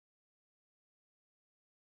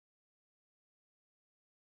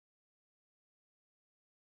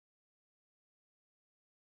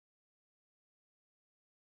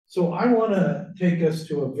So I want to take us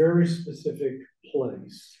to a very specific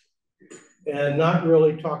place and not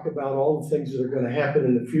really talk about all the things that are going to happen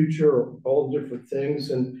in the future or all different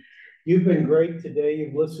things. And you've been great today.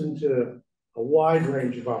 You've listened to a wide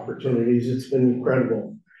range of opportunities. It's been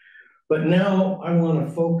incredible. But now I want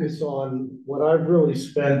to focus on what I've really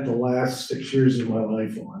spent the last 6 years of my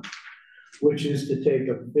life on, which is to take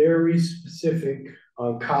a very specific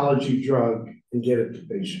oncology drug and get it to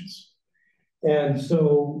patients. And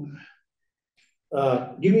so,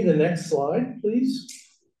 give me the next slide, please.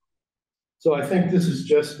 So I think this is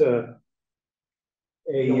just a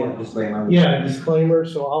disclaimer. Yeah, a disclaimer.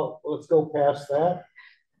 So let's go past that.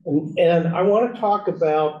 And I want to talk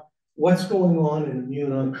about what's going on in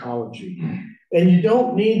immune oncology. And you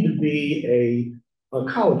don't need to be a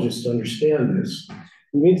oncologist to understand this.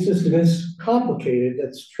 The immune system is complicated,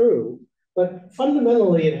 that's true, but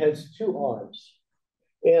fundamentally it has two arms.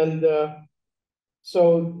 And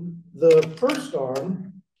so the first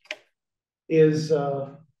arm is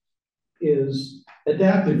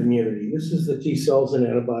adaptive immunity. This is the T cells and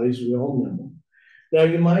antibodies we all know. Now,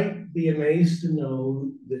 you might be amazed to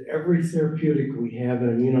know that every therapeutic we have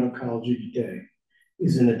in immuno-oncology today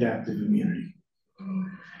is an adaptive immunity.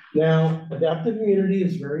 Now, adaptive immunity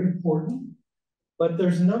is very important, but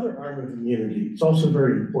there's another arm of immunity. It's also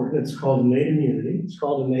very important. It's called innate immunity. It's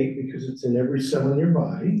called innate because it's in every cell in your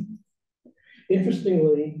body.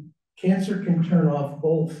 Interestingly, cancer can turn off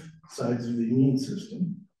both sides of the immune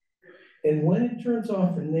system. And when it turns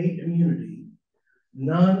off innate immunity,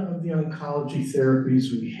 none of the oncology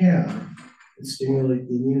therapies we have that stimulate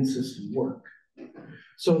the immune system work.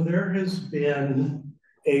 So there has been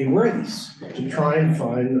a race to try and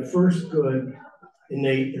find the first good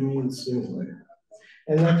innate immune stimulator.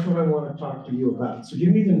 And that's what I want to talk to you about. So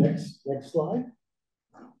give me the next slide.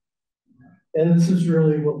 And this is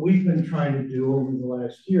really what we've been trying to do over the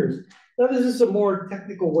last years. Now, this is a more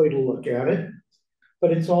technical way to look at it,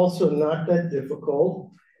 but it's also not that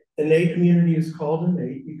difficult. Innate immunity is called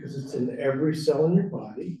innate because it's in every cell in your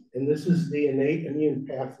body. And this is the innate immune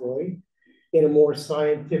pathway in a more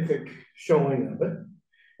scientific showing of it.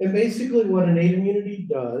 And basically what innate immunity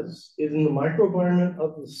does is in the microenvironment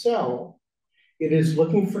of the cell, it is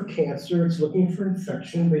looking for cancer, it's looking for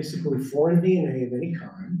infection, basically foreign DNA of any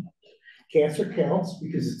kind. Cancer counts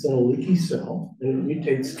because it's in a leaky cell and it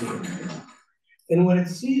mutates DNA. And when it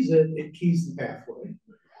sees it, it keys the pathway.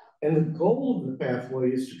 And the goal of the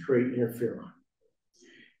pathway is to create interferon.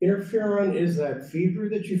 Interferon is that fever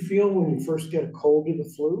that you feel when you first get a cold or the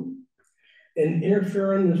flu. And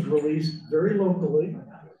interferon is released very locally,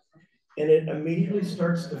 and it immediately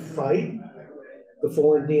starts to fight the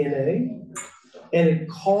foreign DNA, and it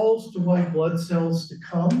calls to white blood cells to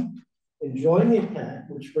come and join the attack,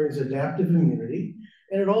 which brings adaptive immunity,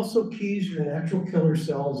 and it also keys your natural killer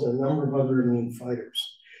cells and a number of other immune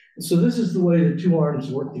fighters. And so this is the way the two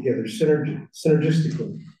arms work together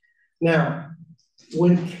synergistically. Now,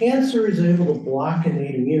 when cancer is able to block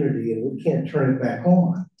innate immunity and we can't turn it back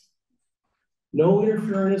on, no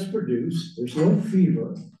interferon is produced, there's no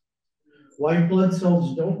fever, white blood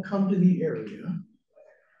cells don't come to the area,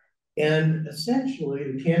 and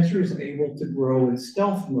essentially the cancer is able to grow in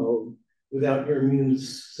stealth mode without your immune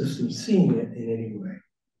system seeing it in any way.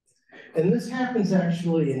 And this happens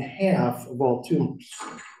actually in half of all tumors.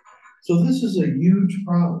 So this is a huge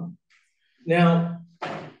problem. Now,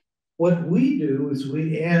 what we do is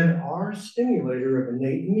we add our stimulator of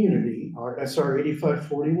innate immunity, our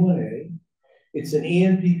SR8541A. It's an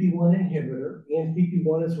ENPP1 inhibitor.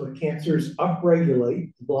 ENPP1 is what cancers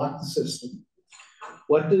upregulate to block the system.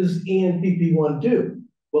 What does ENPP1 do?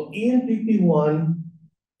 Well, ENPP1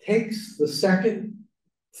 takes the second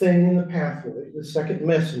thing in the pathway, the second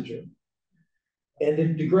messenger, and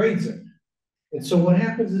it degrades it. And so what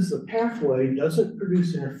happens is the pathway doesn't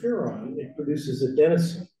produce interferon, it produces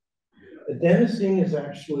adenosine. Adenosine is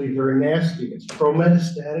actually very nasty. It's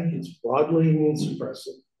pro-metastatic, it's broadly immune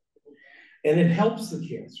suppressive, and it helps the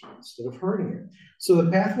cancer instead of hurting it. So the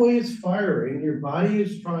pathway is firing, your body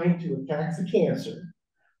is trying to attack the cancer,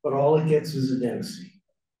 but all it gets is adenosine.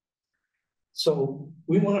 So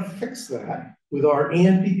we want to fix that with our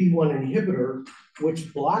ENPP1 inhibitor,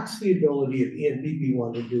 which blocks the ability of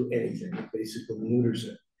ENPP1 to do anything. It basically neuters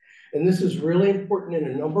it. And this is really important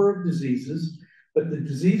in a number of diseases, but the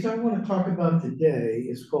disease I want to talk about today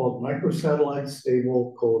is called microsatellite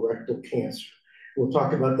stable colorectal cancer. We'll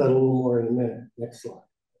talk about that a little more in a minute. Next slide.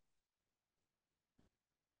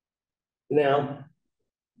 Now,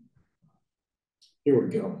 here we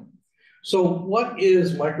go. So what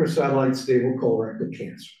is microsatellite stable colorectal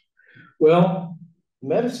cancer? Well,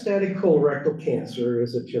 metastatic colorectal cancer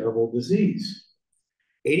is a terrible disease.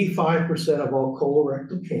 85% of all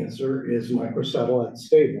colorectal cancer is microsatellite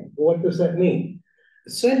stable. What does that mean?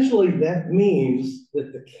 Essentially, that means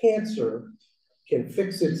that the cancer can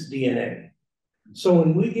fix its DNA. So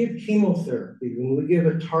when we give chemotherapy, when we give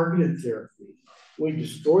a targeted therapy, we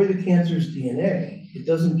destroy the cancer's DNA, it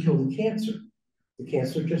doesn't kill the cancer. The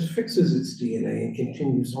cancer just fixes its DNA and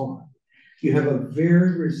continues on. You have a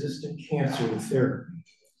very resistant cancer with therapy.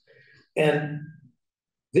 And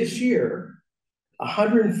this year,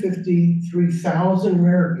 153,000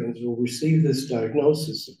 Americans will receive this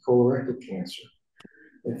diagnosis of colorectal cancer,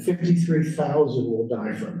 and 53,000 will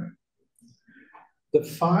die from it. The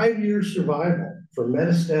 5-year survival for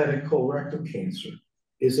metastatic colorectal cancer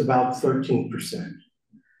is about 13%.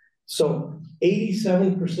 So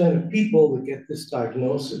 87% of people that get this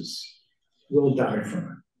diagnosis will die from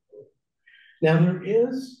it. Now, there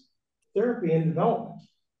is therapy in development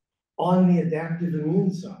on the adaptive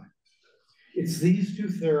immune side. It's these two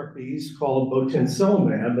therapies called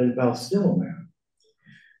botensilimab and balstilimab.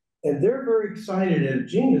 And they're very excited at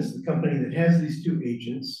Genius, the company that has these two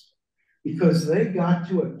agents, because they got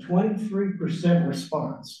to a 23%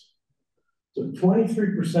 response. So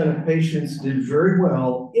 23% of patients did very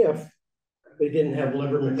well if they didn't have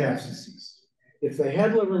liver metastases. If they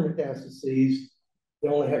had liver metastases, they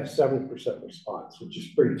only have 7% response, which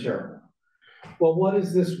is pretty terrible. Well, what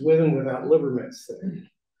is this with and without liver mets thing?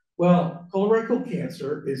 Well, colorectal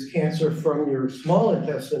cancer is cancer from your small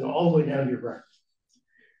intestine all the way down to your rectum.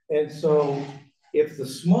 And so if the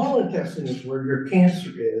small intestine is where your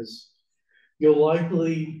cancer is, you'll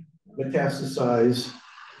likely metastasize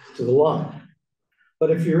to the lung.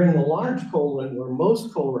 But if you're in the large colon, where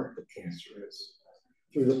most colorectal cancer is,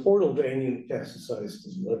 through the portal vein, you metastasize to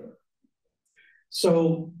the liver.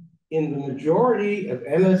 So in the majority of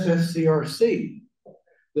MSS-CRC,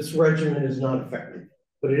 this regimen is not effective,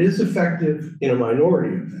 but it is effective in a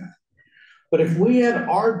minority of that. But if we add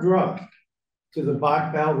our drug to the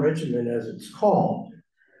BOT/BAL regimen, as it's called,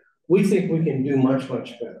 we think we can do much,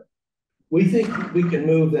 much better. We think we can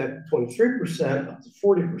move that 23% up to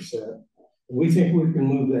 40%. We think we can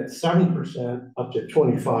move that 7% up to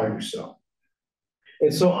 25 or so.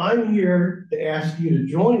 And so I'm here to ask you to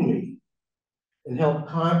join me and help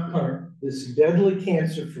conquer this deadly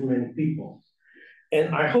cancer for many people.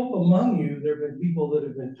 And I hope among you, there have been people that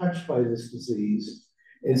have been touched by this disease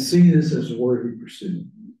and see this as a worthy pursuit.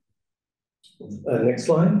 Next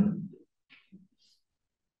slide.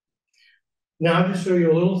 Now I'll just show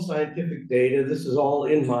you a little scientific data. This is all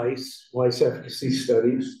in mice efficacy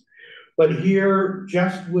studies. But here,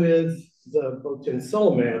 just with the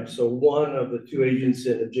botensilimab, so one of the two agents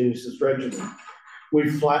in the Genius regimen, we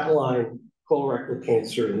flatlined colorectal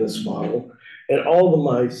cancer in this model, and all the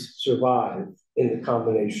mice survive in the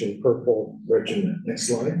combination purple regimen. Next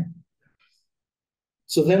slide.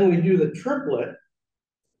 So then we do the triplet,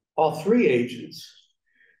 all three agents,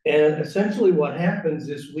 and essentially what happens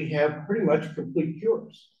is we have pretty much complete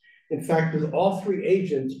cures. In fact, with all three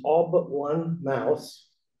agents, all but one mouse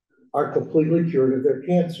are completely cured of their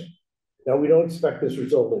cancer. Now, we don't expect this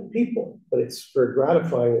result in people, but it's very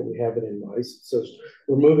gratifying that we have it in mice. So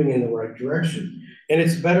we're moving in the right direction. And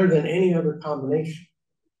it's better than any other combination.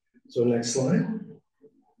 So next slide.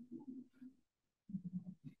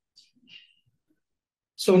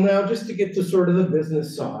 So now, just to get to sort of the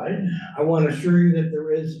business side, I want to assure you that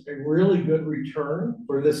there is a really good return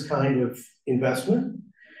for this kind of investment.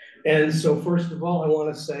 And so first of all, I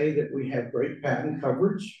want to say that we have great patent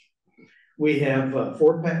coverage. We have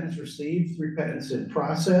 4 patents received, 3 patents in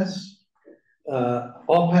process.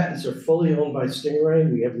 All patents are fully owned by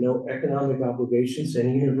Stingray. We have no economic obligations to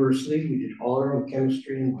any university. We did all our own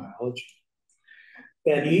chemistry and biology.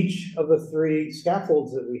 And each of the 3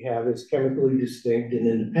 scaffolds that we have is chemically distinct and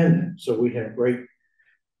independent. So we have great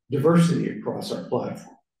diversity across our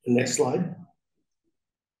platform. The next slide.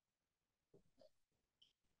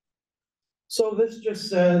 So this just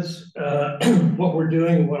says what we're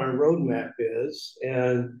doing, what our roadmap is.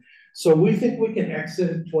 And so we think we can exit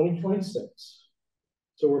in 2026.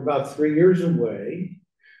 So we're about 3 years away.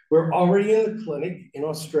 We're already in the clinic in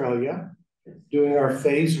Australia doing our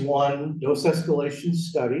phase 1 dose escalation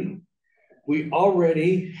study. We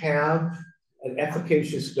already have an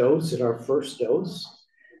efficacious dose at our first dose,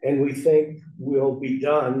 and we think we'll be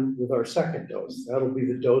done with our second dose. That'll be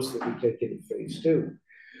the dose that we take into phase 2.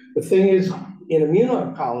 The thing is, in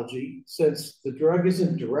immuno-oncology, since the drug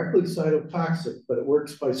isn't directly cytotoxic, but it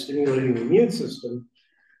works by stimulating the immune system,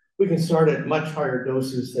 we can start at much higher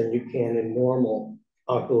doses than you can in normal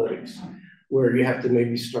oncolytics, where you have to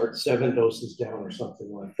maybe start 7 doses down or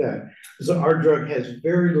something like that. So our drug has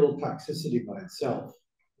very little toxicity by itself.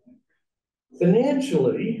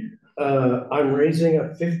 Financially, I'm raising a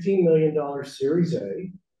 $15 million Series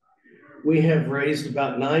A. We have raised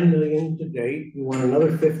about $9 million to date. We want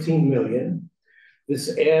another $15 million.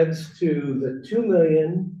 This adds to the $2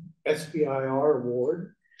 million SBIR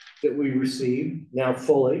award that we received now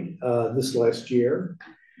fully this last year,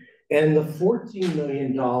 and the $14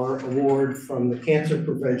 million award from the Cancer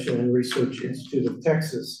Prevention and Research Institute of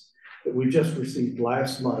Texas that we just received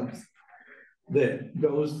last month that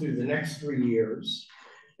goes through the next 3 years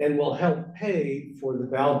and will help pay for the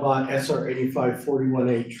Valbot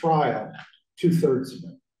SR8541A trial, 2/3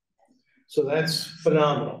 of it. So that's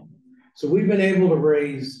phenomenal. So we've been able to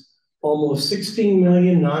raise almost 16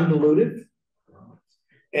 million non-dilutive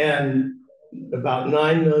and about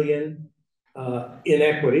 9 million in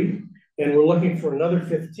equity. And we're looking for another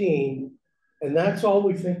 15, and that's all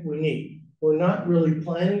we think we need. We're not really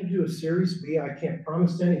planning to do a Series B. I can't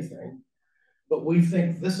promise anything, but we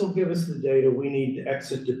think this will give us the data we need to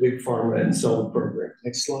exit to big pharma and sell the program.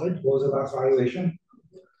 Next slide. What was the last valuation?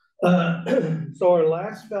 So our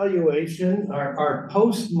last valuation, our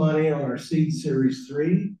post money on our seed series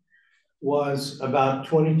 3 was about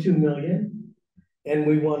 22 million. And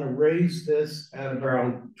we want to raise this at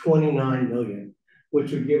around 29 million,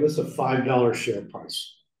 which would give us a $5 share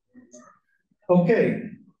price.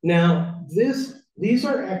 Okay, now these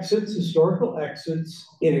are exits, historical exits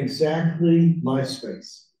in exactly my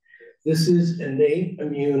space. This is innate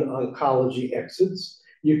immune oncology exits.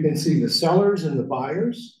 You can see the sellers and the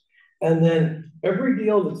buyers. And then every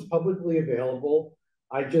deal that's publicly available,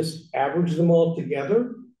 I just average them all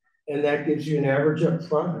together. And that gives you an average up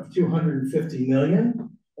front of 250 million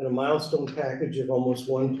and a milestone package of almost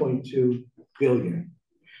 1.2 billion.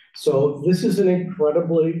 So this is an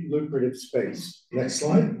incredibly lucrative space. Next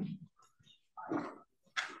slide.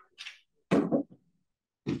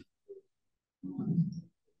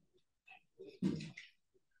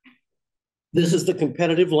 This is the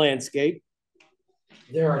competitive landscape.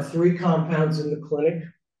 There are 3 compounds in the clinic.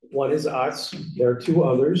 One is us. There are 2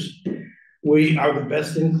 others. We are the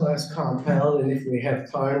best-in-class compound, and if we have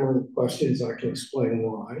time or questions, I can explain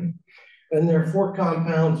why. And there are 4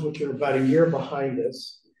 compounds which are about a year behind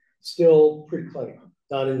us, still preclinical,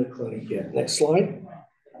 not in the clinic yet. Next slide.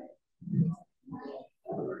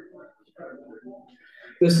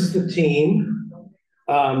 This is the team.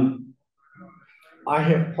 I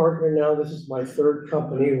have partnered now, this is my 3rd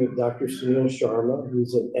company with Dr. Sunil Sharma,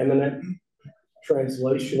 who's an eminent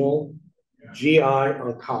translational GI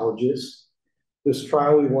oncologist. This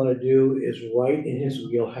trial we want to do is right in his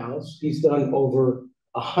wheelhouse. He's done over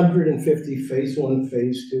 150 phase 1,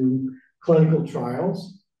 phase 2 clinical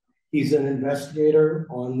trials. He's an investigator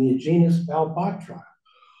on the Agenus Valbot trial.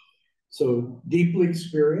 So deeply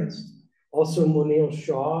experienced. Also Munil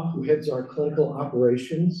Shah, who heads our clinical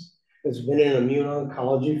operations, has been in immune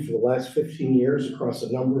oncology for the last 15 years across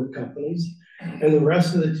a number of companies. And the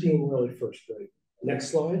rest of the team really first rate. Next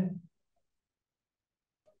slide.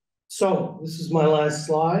 So this is my last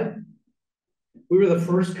slide. We were the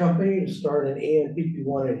first company to start an ANPP1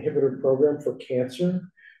 inhibitor program for cancer.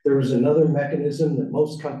 There was another mechanism that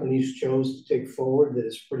most companies chose to take forward that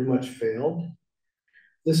has pretty much failed.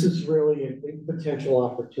 This is really a big potential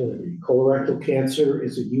opportunity. Colorectal cancer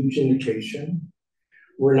is a huge indication.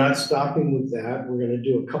 We're not stopping with that. We're going to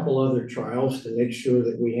do a couple other trials to make sure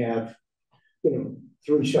that we have,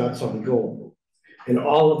 3 shots on goal. And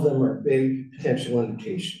all of them are big potential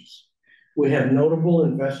indications. We have notable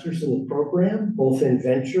investors in the program, both in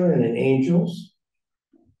venture and in angels.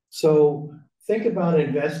 So think about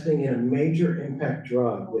investing in a major impact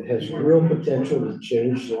drug that has real potential to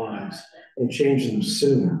change lives and change them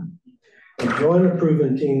soon. And join a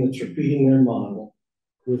proven team that's repeating their model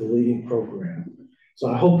with a leading program. So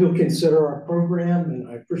I hope you'll consider our program, and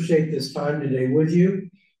I appreciate this time today with you.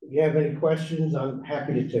 If you have any questions, I'm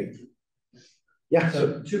happy to take them. Yeah.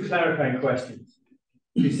 So 2 clarifying questions.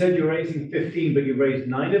 You said you're raising 15, but you raised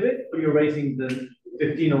 9 of it, or you're raising the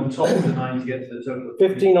 15 on top of the 9 to get to the total?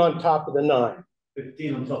 15 on top of the 9.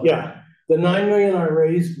 15 on top. Yeah. The 9 million I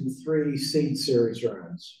raised in 3 seed series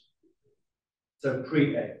rounds. So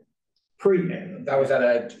pre-A. Pre-A. That was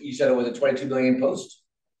you said it was a 22 million post?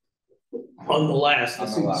 On the last, the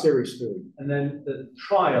seed series 3. And then the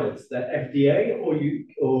trials, the FDA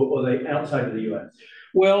or they outside of the US?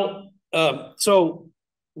 Well, so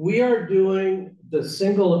we are doing the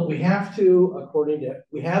single, we have to,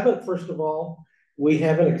 first of all, we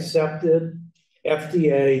haven't accepted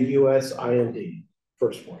FDA US IND,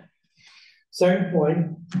 first point. Second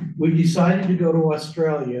point, we decided to go to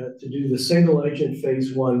Australia to do the single agent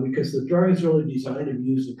phase 1 because the drug is really designed to be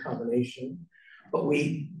used in combination, but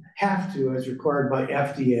we have to, as required by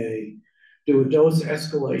FDA, do a dose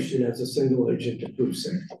escalation as a single agent to prove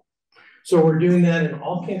safe. So we're doing that in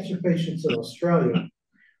all cancer patients in Australia,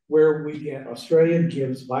 where Australia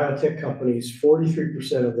gives biotech companies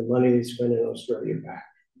 43% of the money they spend in Australia back.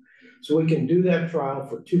 So we can do that trial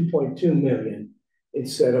for 2.2 million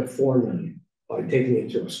instead of 4 million by taking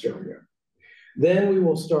it to Australia. Then we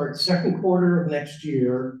will start second quarter of next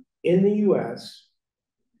year in the US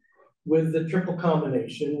with the triple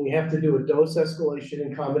combination. We have to do a dose escalation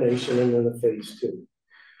in combination and then the phase 2.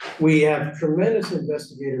 We have tremendous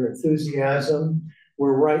investigator enthusiasm.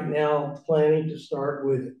 We're right now planning to start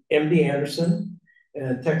with MD Anderson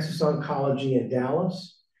and Texas Oncology in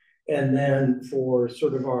Dallas. And then for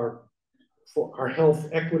sort of our health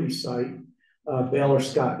equity site, Baylor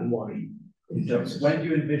Scott and White. So when do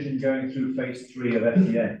you envision going through phase 3 of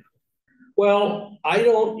FDA? Well, I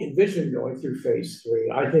don't envision going through phase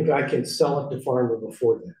 3. I think I can sell it to pharma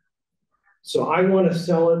before that. So I want to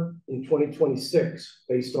sell it in 2026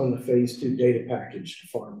 based on the phase 2 data package to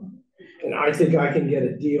pharma. And I think I can get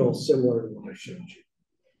a deal similar to what I showed you.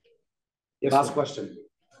 Yes, last question.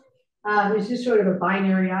 Is this sort of a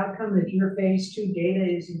binary outcome if your phase 2 data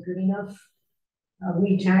isn't good enough?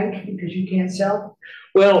 We tank because you can't sell?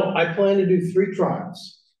 Well, I plan to do 3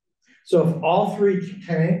 trials. So if all 3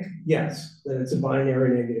 tank, yes, then it's a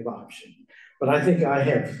binary negative option. But I think I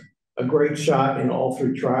have a great shot in all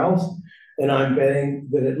 3 trials, and I'm betting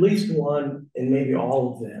that at least one and maybe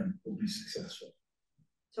all of them will be successful.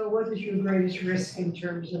 So what is your greatest risk in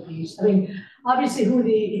terms of these? I mean, obviously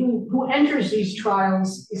who enters these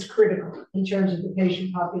trials is critical in terms of the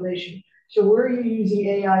patient population. So where are you using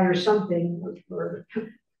AI or something to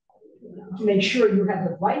make sure you have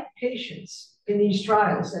the right patients in these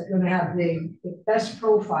trials that are going to have the best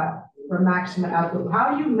profile for maximum output?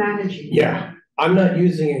 How are you managing? Yeah, I'm not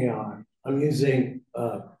using AI. I'm using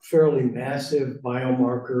a fairly massive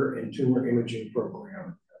biomarker and tumor imaging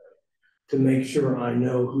program to make sure I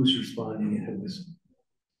know who's responding and who isn't.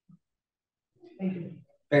 Thank you.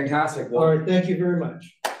 Fantastic. All right, thank you very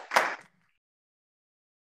much.